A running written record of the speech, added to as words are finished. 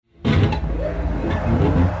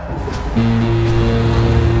Thank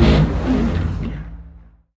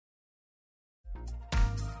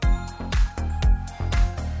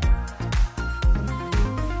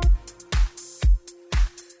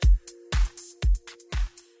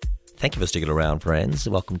you for sticking around, friends.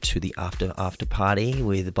 Welcome to the after party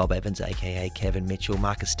with Bob Evans, aka Kevin Mitchell.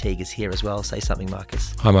 Marcus Teague is here as well. Say something,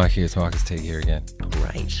 Marcus. Hi, Mikey. It's Marcus Teague here again.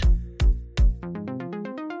 Great.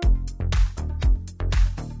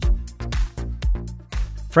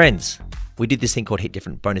 Friends, we did this thing called Hit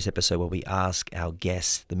Different bonus episode where we ask our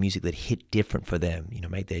guests the music that hit different for them,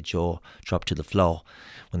 made their jaw drop to the floor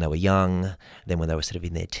when they were young, then when they were sort of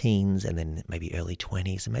in their teens, and then maybe early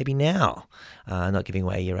 20s, and maybe now. Not giving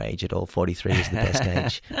away your age at all. 43 is the best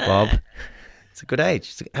age. Bob, it's a good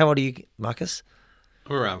age. How old are you, Marcus?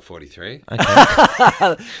 I'm around 43. Okay.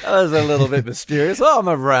 That was a little bit mysterious. Oh, I'm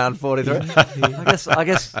around 43. I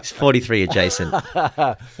guess. It's 43 adjacent.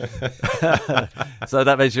 So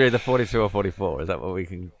that means you're either 42 or 44. Is that what we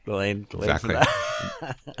can glean Exactly. from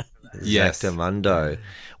that? Yes. Exactamundo.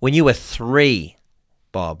 When you were 3,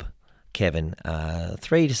 Bob, Kevin,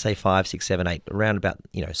 3 to say 5, 6, 7, 8, around about,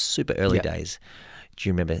 super early days, do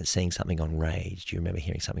you remember seeing something on Rage? Do you remember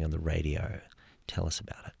hearing something on the radio? Tell us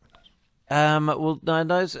about it. Well, no, in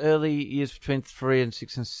those early years between 3 and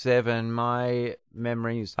 6 and 7, my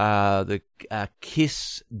memories are the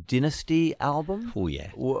Kiss Dynasty album. Oh,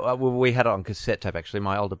 yeah. We had it on cassette tape, actually.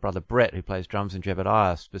 My older brother, Brett, who plays drums in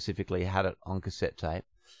Jebediah, specifically had it on cassette tape.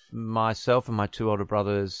 Myself and my 2 older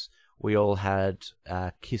brothers, we all had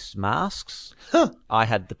Kiss masks. Huh. I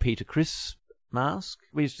had the Peter Criss mask.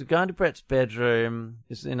 We used to go into Brett's bedroom.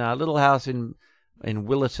 It's in our little house in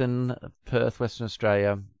Willerton, Perth, Western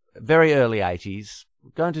Australia. Very early 80s.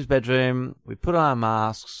 We'd go into his bedroom, we'd put on our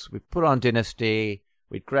masks, we'd put on Dynasty,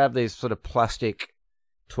 we'd grab these sort of plastic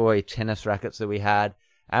toy tennis rackets that we had,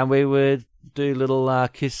 and we would do little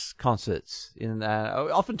Kiss concerts.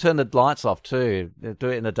 Often turn the lights off too. Do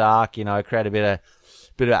it in the dark, create a bit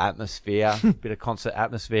of atmosphere, bit of concert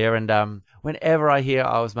atmosphere. And whenever I hear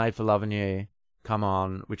 "I Was Made for Loving You" come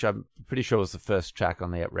on, which I'm pretty sure was the first track on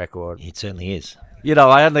the record. It certainly is.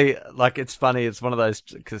 I only, it's funny, it's one of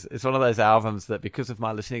those albums that because of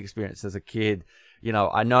my listening experience as a kid,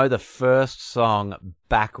 I know the first song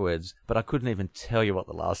backwards, but I couldn't even tell you what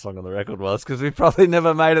the last song on the record was because we probably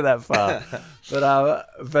never made it that far.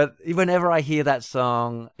 But whenever I hear that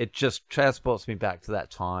song, it just transports me back to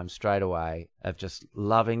that time straight away of just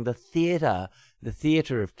loving the theatre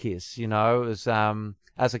of Kiss, it was,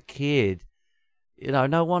 as a kid.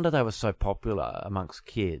 No wonder they were so popular amongst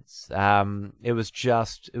kids. It was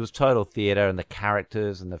total theatre, and the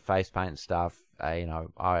characters and the face paint and stuff.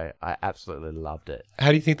 I absolutely loved it. How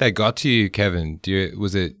do you think they got to you, Kevin?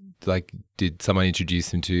 Was it did someone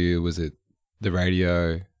introduce them to you? Was it the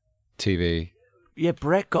radio, TV? Yeah,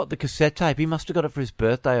 Brett got the cassette tape. He must have got it for his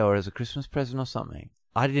birthday or as a Christmas present or something.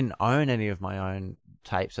 I didn't own any of my own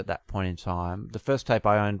tapes at that point in time. The first tape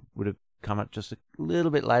I owned would have come up just a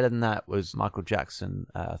little bit later than that was Michael Jackson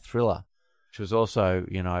Thriller, which was also,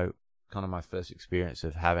 kind of my first experience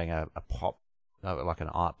of having a pop, like an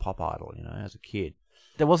art pop idol, as a kid.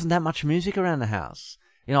 There wasn't that much music around the house.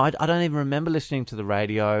 I don't even remember listening to the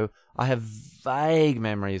radio. I have vague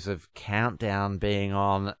memories of Countdown being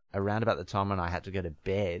on around about the time when I had to go to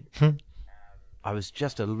bed. I was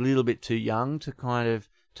just a little bit too young to kind of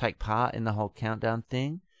take part in the whole Countdown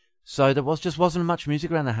thing. So there wasn't much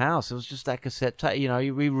music around the house. It was just that cassette tape.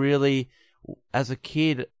 We really, as a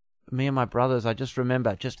kid, me and my brothers, I just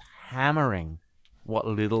remember just hammering what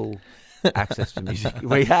little access to music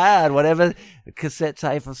we had, whatever cassette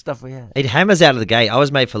tape and stuff we had. It hammers out of the gate. I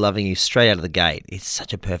Was Made for Loving You straight out of the gate. It's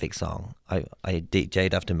such a perfect song. I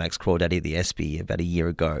DJ'd after Max Crawdaddy at the ESPY about a year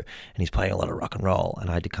ago, and he's playing a lot of rock and roll,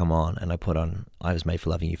 and I had to come on, and I put on I Was Made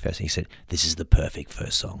for Loving You first, and he said, "This is the perfect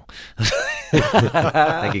first song."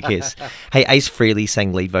 Thank you, Kiss. Hey, Ace Frehley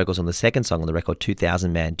sang lead vocals on the second song on the record,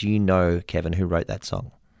 2000 Man. Do you know, Kevin, who wrote that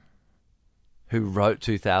song? Who wrote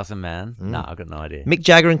 2000 Man? No, I've got no idea. Mick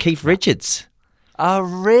Jagger and Keith Richards. Oh,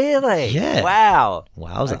 really? Yeah. Wow.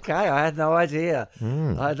 Wowza. Okay, I had no idea.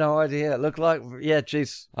 I had no idea. It looked like,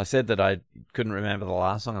 geez. I said that I couldn't remember the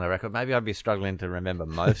last song on the record. Maybe I'd be struggling to remember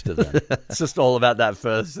most of them. It's just all about that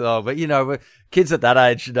first song. But, kids at that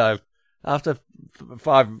age, after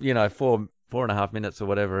 4.5 minutes or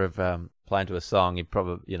whatever of playing to a song, you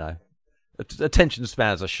probably, attention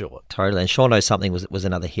spans are short. Totally. And Sure Knows Something was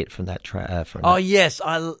another hit from that track. Yes.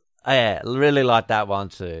 I really like that one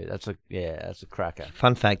too. That's a cracker.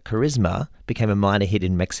 Fun fact, Charisma became a minor hit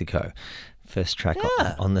in Mexico. First track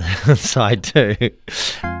on the side too.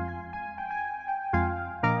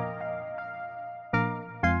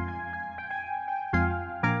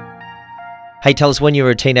 Hey, tell us when you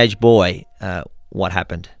were a teenage boy, what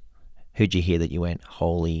happened? Who'd you hear that you went,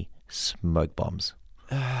 holy smoke bombs?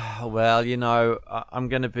 Well, I'm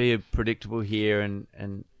going to be predictable here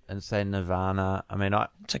and say Nirvana. I mean,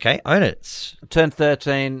 It's okay. Own it. turned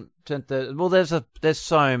 13. Well, there's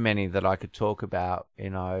so many that I could talk about.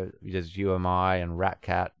 There's UMI and Rat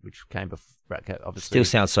Cat, which came before. Rat Cat obviously Still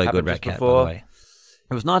sounds so good, Rat Cat, by the way.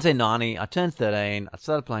 It was 1990. I turned 13. I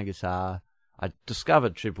started playing guitar. I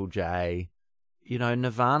discovered Triple J.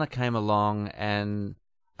 Nirvana came along, and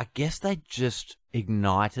I guess they just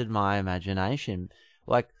ignited my imagination.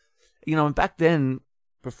 And back then,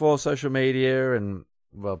 before social media and,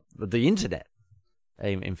 well, the internet,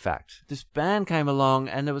 in fact, this band came along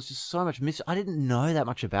and there was just so much I didn't know that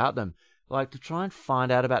much about them. To try and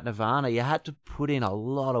find out about Nirvana, you had to put in a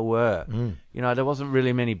lot of work. There wasn't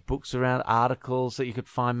really many books around, articles that you could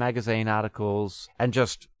find, magazine articles, and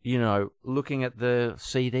just, looking at the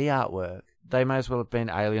CD artwork. They may as well have been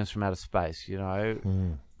aliens from outer space,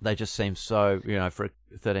 They just seem so, for a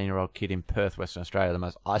 13-year-old kid in Perth, Western Australia, the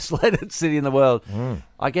most isolated city in the world.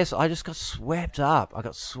 I guess I just got swept up. I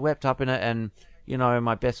got swept up in it. And,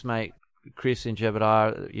 my best mate, Chris in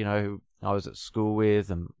Jebediah, who I was at school with,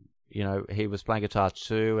 and, he was playing guitar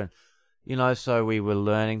too. And, so we were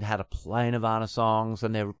learning how to play Nirvana songs,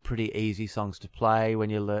 and they were pretty easy songs to play when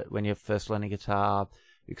you're first learning guitar,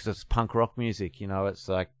 because it's punk rock music, it's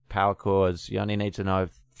like power chords. You only need to know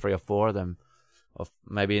 3 or 4 of them. Or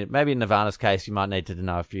maybe in Nirvana's case, you might need to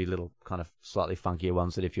know a few little kind of slightly funkier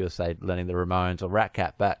ones that if you were, say, learning the Ramones or Rat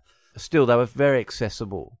Cat. But still, they were very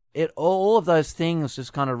accessible. All of those things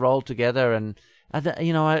just kind of rolled together, and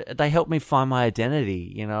they helped me find my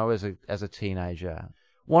identity, as a teenager.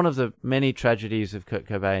 One of the many tragedies of Kurt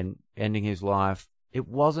Cobain ending his life, it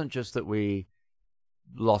wasn't just that we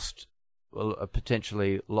lost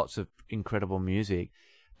potentially lots of incredible music,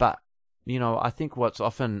 but I think what's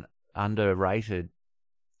often underrated,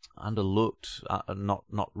 underlooked,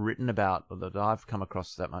 not written about, or that I've come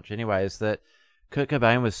across that much anyway, is that Kurt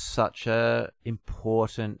Cobain was such a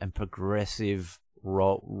important and progressive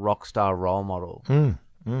rock star role model.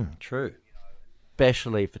 True.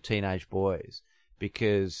 Especially for teenage boys,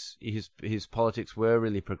 because his politics were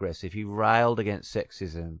really progressive. He railed against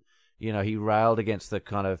sexism. He railed against the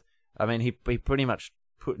kind of, he pretty much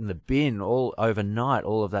put in the bin overnight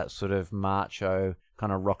all of that sort of macho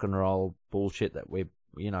kind of rock and roll bullshit that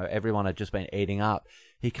everyone had just been eating up.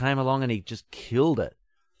 He came along and he just killed it,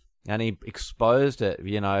 and he exposed it,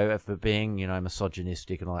 for being,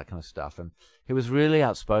 misogynistic and all that kind of stuff. And he was really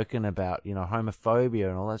outspoken about, homophobia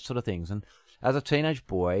and all that sort of things. And as a teenage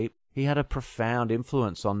boy, he had a profound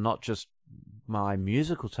influence on not just my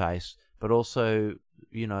musical taste, but also,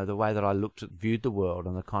 the way that I viewed the world,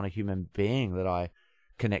 and the kind of human being that I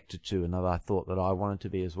connected to, and that I thought that I wanted to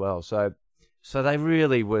be as well. So they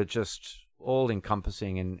really were just all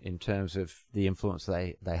encompassing in terms of the influence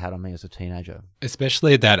they had on me as a teenager.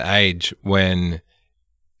 Especially at that age, when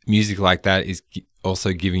music like that is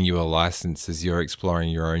also giving you a license as you're exploring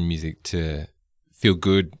your own music to feel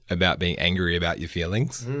good about being angry about your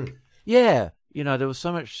feelings. Yeah. There was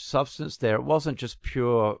so much substance there. It wasn't just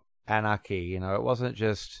pure anarchy. It wasn't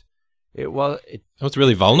just, it was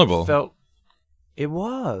really vulnerable. It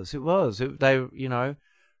was.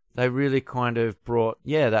 They really kind of brought,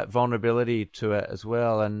 that vulnerability to it as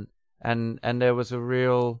well. And there was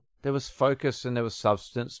there was focus and there was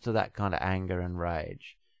substance to that kind of anger and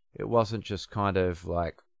rage. It wasn't just kind of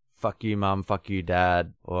like, fuck you, mum, fuck you,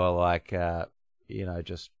 dad, or like,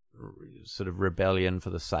 just sort of rebellion for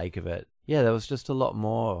the sake of it. Yeah, there was just a lot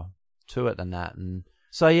more to it than that. And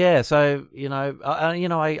I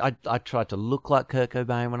tried to look like Kurt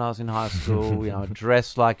Cobain when I was in high school,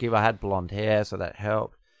 dressed like him. I had blonde hair, so that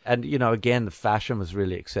helped. And, again, the fashion was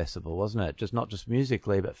really accessible, wasn't it? Not just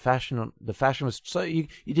musically, but fashion. The fashion was so you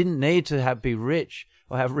didn't need to be rich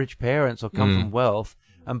or have rich parents or come from wealth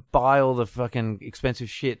and buy all the fucking expensive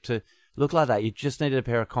shit to look like that. You just needed a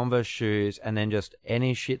pair of Converse shoes and then just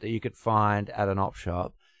any shit that you could find at an op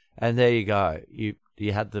shop. And there you go. You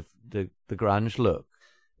had the grunge look.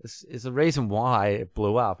 It's the reason why it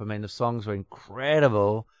blew up. The songs were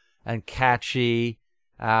incredible and catchy,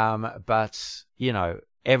 but,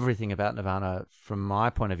 everything about Nirvana, from my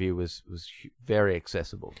point of view, was very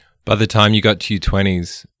accessible. By the time you got to your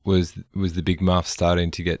 20s, was the big muff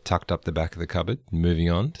starting to get tucked up the back of the cupboard,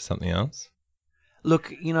 moving on to something else?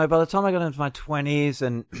 Look, by the time I got into my 20s,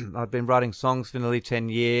 and I'd been writing songs for nearly 10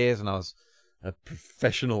 years, and I was a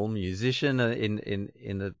professional musician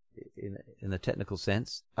in the technical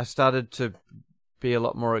sense, I started to be a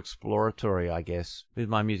lot more exploratory, I guess, with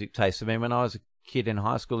my music taste. When I was a kid in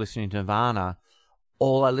high school listening to Nirvana,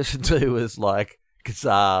 all I listened to was like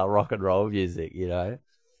guitar, rock and roll music, you know.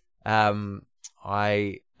 And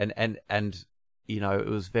you know, it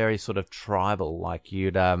was very sort of tribal. Like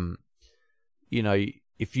you'd, you know,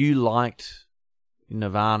 if you liked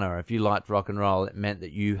Nirvana, if you liked rock and roll, it meant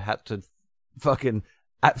that you had to fucking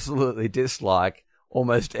absolutely dislike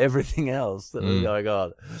almost everything else that was going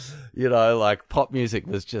on. You know, like pop music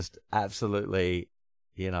was just absolutely,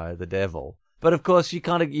 you know, the devil. But of course, you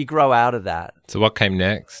grow out of that. So what came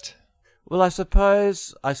next? Well, I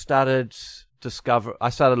suppose I started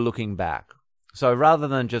looking back. So rather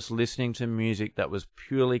than just listening to music that was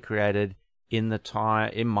purely created in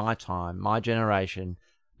my time, my generation,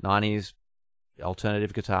 90s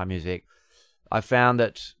alternative guitar music, I found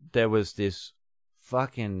that there was this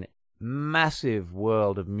fucking massive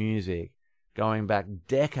world of music going back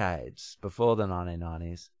decades before the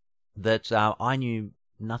 1990s that I knew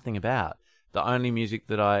nothing about. The only music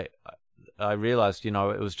that I realized, you know,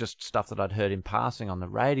 it was just stuff that I'd heard in passing on the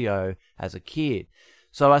radio as a kid.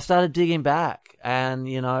 So I started digging back, and,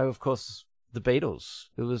 you know, of course, the Beatles.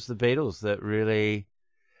 It was the Beatles that really...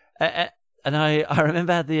 And I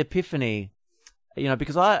remember I had the epiphany, you know,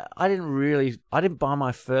 because I didn't buy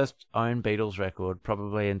my first own Beatles record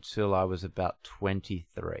probably until I was about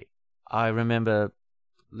 23. I remember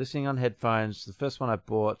listening on headphones. The first one I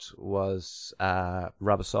bought was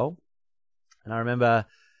Rubber Soul. And I remember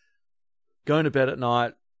going to bed at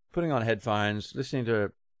night, putting on headphones, listening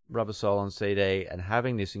to Rubber Soul on CD, and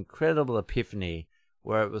having this incredible epiphany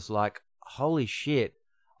where it was like, holy shit,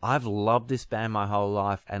 I've loved this band my whole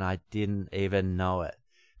life and I didn't even know it.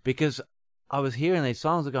 Because I was hearing these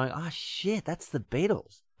songs and going, oh shit, that's the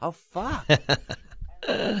Beatles. Oh fuck.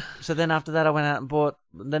 So then after that I went out and bought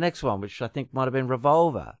the next one, which I think might have been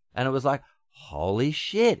Revolver. And it was like, holy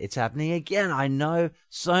shit, it's happening again. I know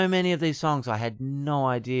so many of these songs. I had no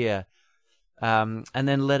idea. And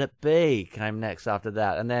then Let It Be came next after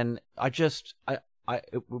that. And then I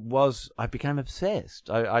became obsessed.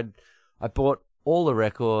 I bought all the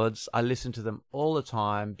records. I listened to them all the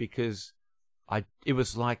time because it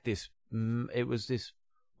was like this, it was this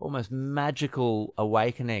almost magical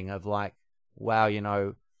awakening of like, wow, you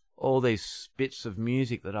know, all these bits of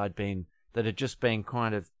music that had just been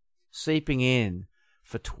kind of seeping in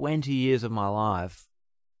for 20 years of my life.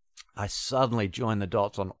 I suddenly joined the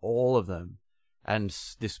dots on all of them. And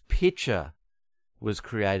this picture was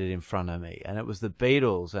created in front of me, and it was the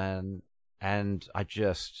Beatles, and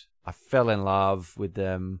I fell in love with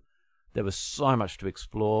them. There was so much to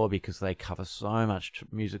explore because they cover so much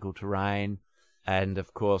musical terrain, and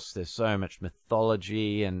of course there's so much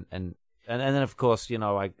mythology, and then of course, you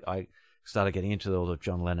know, I started getting into all the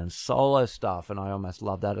John Lennon solo stuff, and I almost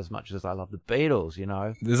loved that as much as I love the Beatles, you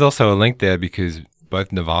know. There's also a link there because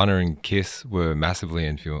both Nirvana and Kiss were massively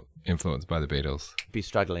influenced by the Beatles. Be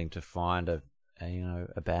struggling to find a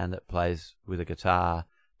band that plays with a guitar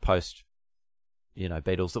post, you know,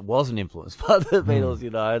 Beatles that wasn't influenced by the Beatles.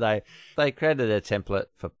 You know, they created a template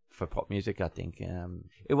for pop music. I think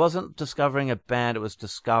it wasn't discovering a band; it was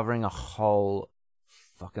discovering a whole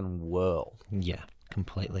fucking world. Yeah,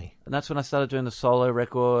 completely. And that's when I started doing the solo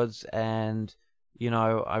records, and you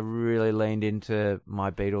know, I really leaned into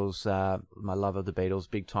my Beatles, my love of the Beatles,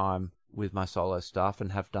 big time with my solo stuff,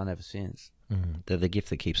 and have done ever since. They're the gift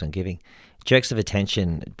that keeps on giving. Jerks of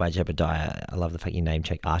Attention by Jebediah. I love the fact you name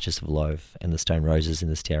check Arches of Loaf and the Stone Roses in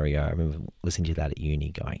the stereo. I remember listening to that at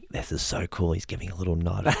uni going, this is so cool. He's giving a little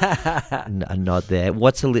nod, a nod there.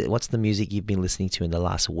 What's the music you've been listening to in the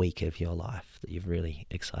last week of your life that you're really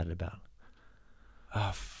excited about?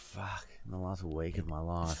 Oh, fuck. In the last week of my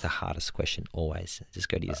life. It's the hardest question always. Just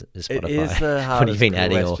go to your Spotify. It is the hardest what have you been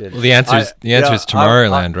adding? question. Well, the answer is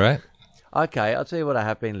Tomorrowland, right? Okay, I'll tell you what I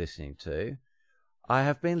have been listening to.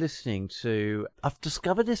 I've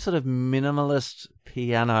discovered this sort of minimalist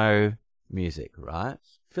piano music, right?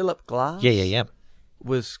 Philip Glass. Yeah.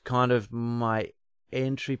 Was kind of my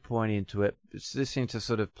entry point into it. It's listening to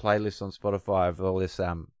sort of playlists on Spotify of all this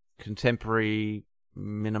contemporary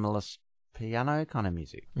minimalist piano kind of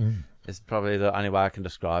music. It's probably the only way I can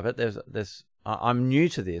describe it. I'm new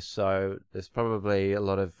to this, so there's probably a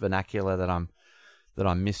lot of vernacular that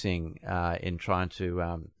I'm missing in trying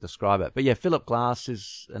to describe it. But yeah, Philip Glass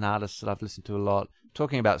is an artist that I've listened to a lot.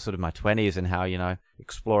 Talking about sort of my 20s and how, you know,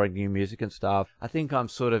 exploring new music and stuff. I think I'm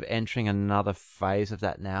sort of entering another phase of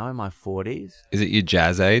that now in my 40s. Is it your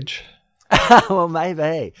jazz age? Well,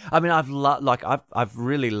 maybe. I mean, I've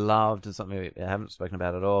really loved something I haven't spoken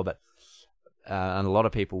about at all, but and a lot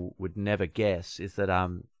of people would never guess is that I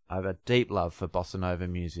have a deep love for bossa nova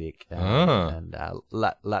music and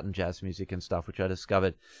Latin jazz music and stuff, which I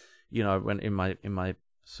discovered, you know, when in my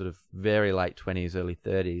sort of very late 20s, early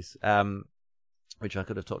 30s, which I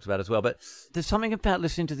could have talked about as well. But there's something about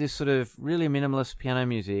listening to this sort of really minimalist piano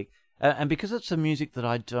music, and because it's a music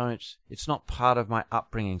that it's not part of my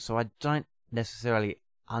upbringing, so I don't necessarily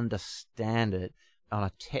understand it on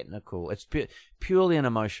a technical, it's purely an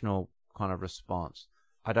emotional kind of response.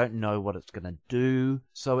 I don't know what it's going to do,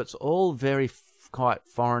 so it's all very quite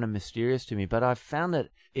foreign and mysterious to me, but I've found that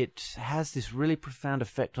it has this really profound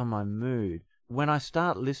effect on my mood. When I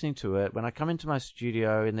start listening to it, when I come into my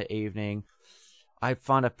studio in the evening, I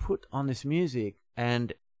find I put on this music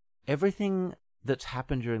and everything that's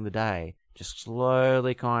happened during the day just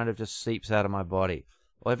slowly kind of just seeps out of my body.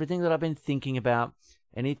 Or everything that I've been thinking about,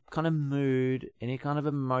 any kind of mood, any kind of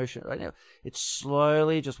emotion, it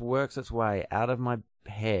slowly just works its way out of my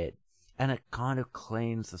head and it kind of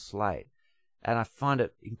cleans the slate. And I find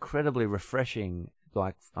it incredibly refreshing,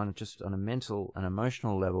 like on a mental and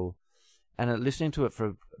emotional level. And listening to it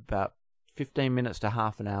for about 15 minutes to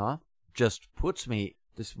half an hour just puts me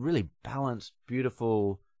this really balanced,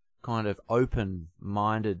 beautiful, kind of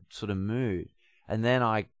open-minded sort of mood. And then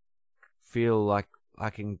I feel like I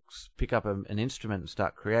can pick up an instrument and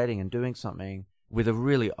start creating and doing something with a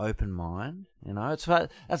really open mind. It's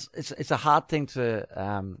a hard thing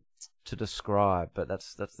to describe, but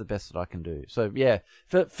that's the best that I can do. So yeah,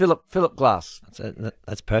 Philip Glass.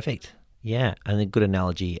 That's perfect. Yeah, and a good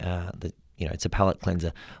analogy. It's a palate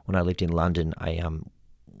cleanser. When I lived in London, I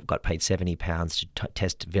got paid £70 to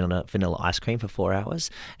test vanilla ice cream for 4 hours,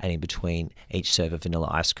 and in between each serve of vanilla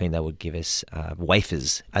ice cream, they would give us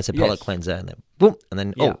wafers as a palate cleanser, and then boom, and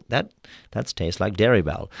then that tastes like Dairy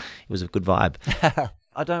Bell. It was a good vibe.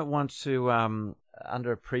 I don't want to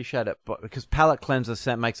underappreciate it, but because palate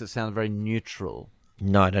cleanser makes it sound very neutral.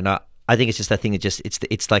 No. I think it's just that thing that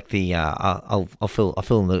it's like the I'll fill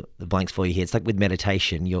in the blanks for you here. It's like with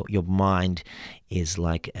meditation, your mind is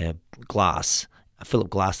like a glass. A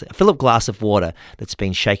Philip glass of water that's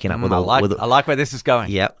been shaken up with I like where this is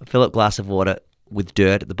going. Yeah, Philip glass of water with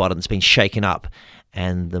dirt at the bottom that's been shaken up,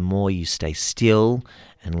 and the more you stay still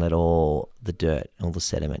and let all the dirt, all the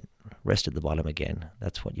sediment rest at the bottom again,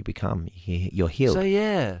 that's what you become. You're healed. So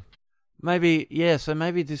maybe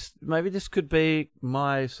this could be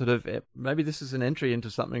my sort of, maybe this is an entry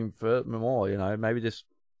into something for more. Maybe this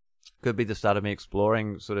could be the start of me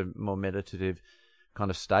exploring sort of more meditative kind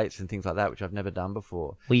of states and things like that, which I've never done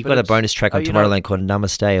before. Well, you've got a bonus track on Tomorrowland called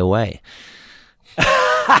Namaste Away. And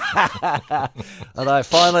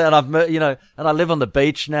I live on the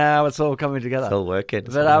beach now. It's all coming together. It's all working.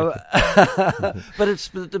 But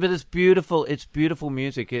it's beautiful. It's beautiful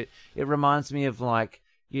music. It reminds me of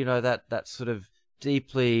that sort of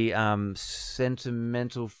deeply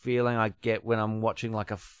sentimental feeling I get when I'm watching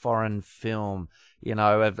like a foreign film,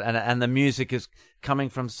 and the music is coming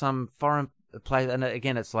from some foreign place, and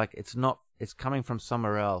again it's coming from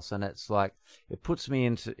somewhere else, and it's like it puts me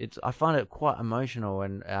into it. I find it quite emotional,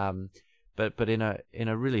 and but in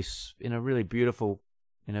a really beautiful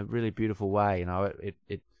way.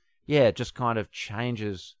 It just kind of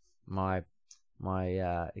changes it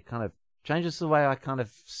kind of changes the way I kind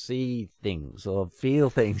of see things or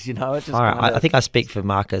feel things, It just all right, I think I speak for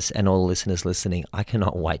Marcus and all the listeners listening. I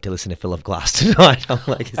cannot wait to listen to Philip Glass tonight. I'm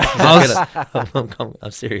like,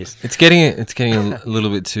 I'm serious. It's getting a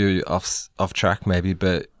little bit too off track, maybe,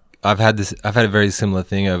 but I've had a very similar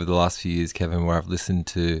thing over the last few years, Kevin, where I've listened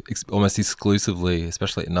to almost exclusively,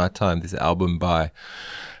 especially at nighttime, this album by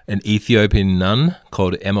an Ethiopian nun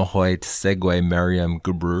called Emahoy Tsegwe Mariam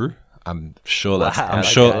Gubru. I'm sure that's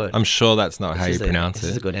not how you pronounce it.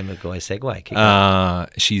 This is a good Emahoy segue.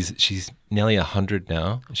 She's nearly 100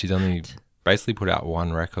 now. She's only basically put out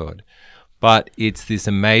one record, but it's this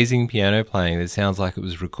amazing piano playing that sounds like it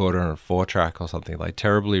was recorded on a 4-track or something, like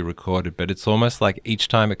terribly recorded. But it's almost like each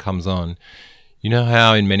time it comes on, you know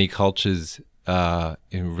how in many cultures,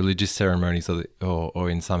 in religious ceremonies or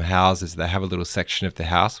in some houses, they have a little section of the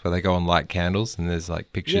house where they go and light candles, and there's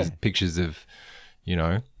like pictures of,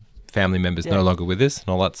 family members no longer with us and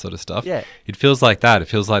all that sort of stuff. Yeah. It feels like that. It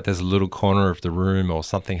feels like there's a little corner of the room or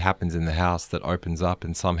something happens in the house that opens up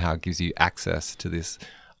and somehow gives you access to this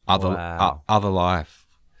other life.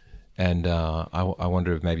 And I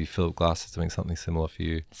wonder if maybe Philip Glass is doing something similar for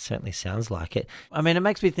you. It certainly sounds like it. I mean, it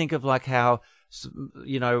makes me think of like how,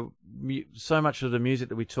 so much of the music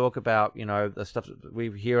that we talk about, the stuff that we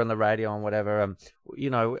hear on the radio and whatever,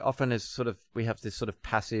 often is sort of, we have this sort of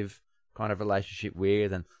passive kind of relationship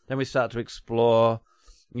with, and then we start to explore,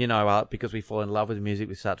 because we fall in love with music,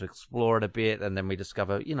 we start to explore it a bit, and then we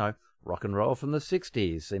discover, rock and roll from the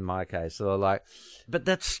 60s in my case, but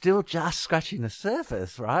that's still just scratching the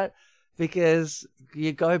surface, right? because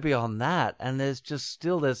you go beyond that, and there's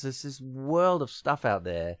this world of stuff out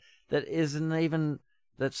there that isn't even,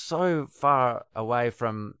 that's so far away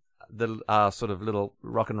from the sort of little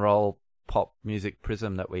rock and roll pop music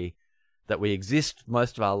prism that we exist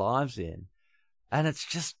most of our lives in, and that's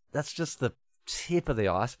just the tip of the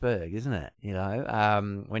iceberg, isn't it? You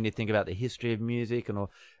know, when you think about the history of music and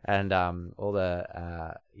all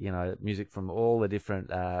the music from all the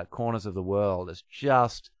different corners of the world, it's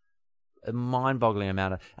just a mind-boggling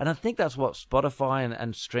amount of, and I think that's what Spotify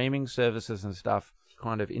and streaming services and stuff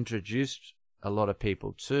kind of introduced a lot of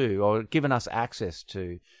people to, or given us access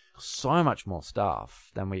to so much more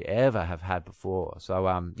stuff than we ever have had before.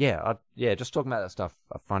 So just talking about that stuff,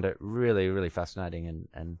 I find it really, really fascinating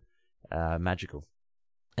and magical.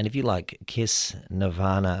 And if you like Kiss,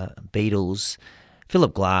 Nirvana, Beatles,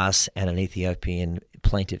 Philip Glass, and an Ethiopian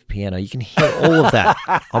plaintive piano, you can hear all of that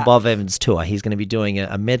on Bob Evans' tour. He's going to be doing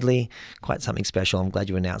a medley, quite something special. I'm glad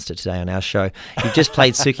you announced it today on our show. You've just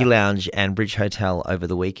played Suki Lounge and Bridge Hotel over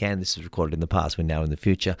the weekend. This was recorded in the past. We're now in the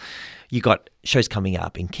future. You got shows coming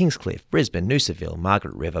up in Kingscliff, Brisbane, Noosaville,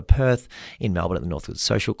 Margaret River, Perth, in Melbourne at the Northwood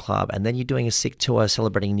Social Club, and then you're doing a sick tour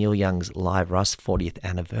celebrating Neil Young's Live Russ 40th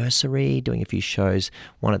anniversary, doing a few shows,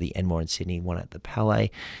 one at the Enmore in Sydney, one at the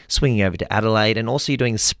Palais, swinging over to Adelaide, and also you're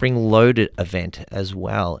doing a Spring Loaded event as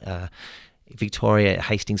well. Victoria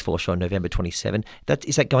Hastings Foreshore, November 27.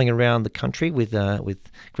 Is that going around the country with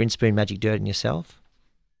Grinspoon, Magic Dirt, and yourself?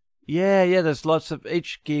 Yeah, there's lots of,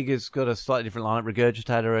 each gig has got a slightly different lineup.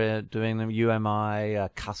 Regurgitator doing them, UMI,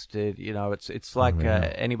 Custard, you know, it's like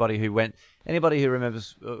anybody who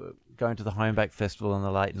remembers going to the Homebake Festival in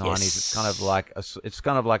the late 90s, it's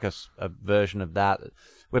kind of like a version of that.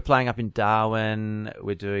 We're playing up in Darwin,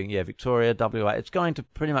 we're doing, Victoria, WA, it's going to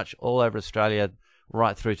pretty much all over Australia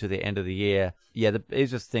right through to the end of the year. Yeah, the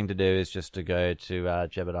easiest thing to do is just to go to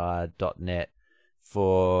jebediah.net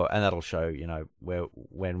and that'll show, you know, where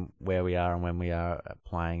we are and when we are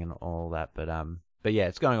playing and all that. But yeah,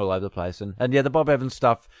 it's going all over the place. And the Bob Evans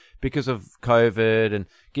stuff, because of COVID and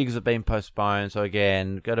gigs have been postponed. So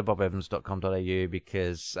again, go to bobevans.com.au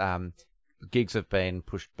because gigs have been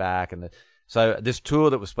pushed back. So this tour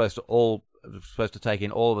that was supposed to take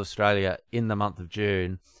in all of Australia in the month of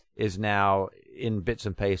June is now in bits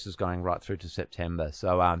and pieces going right through to September.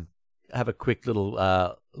 So have a quick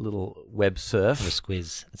little web surf. A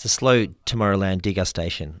squiz. It's a slow Tomorrowland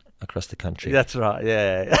degustation across the country. That's right.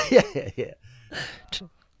 Yeah.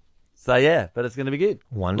 So yeah, but it's going to be good.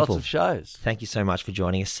 Wonderful. Lots of shows. Thank you so much for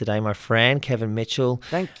joining us today, my friend Kevin Mitchell.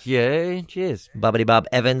 Thank you. Cheers. Bubbity Bob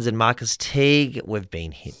Evans and Marcus Teague. We've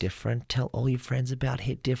been Hit Different. Tell all your friends about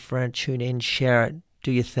Hit Different. Tune in, share it,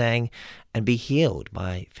 do your thing, and be healed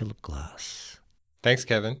by Philip Glass. Thanks,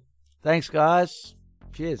 Kevin. Thanks, guys.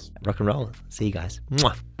 Cheers. Rock and roll. See you guys.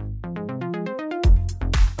 Mwah.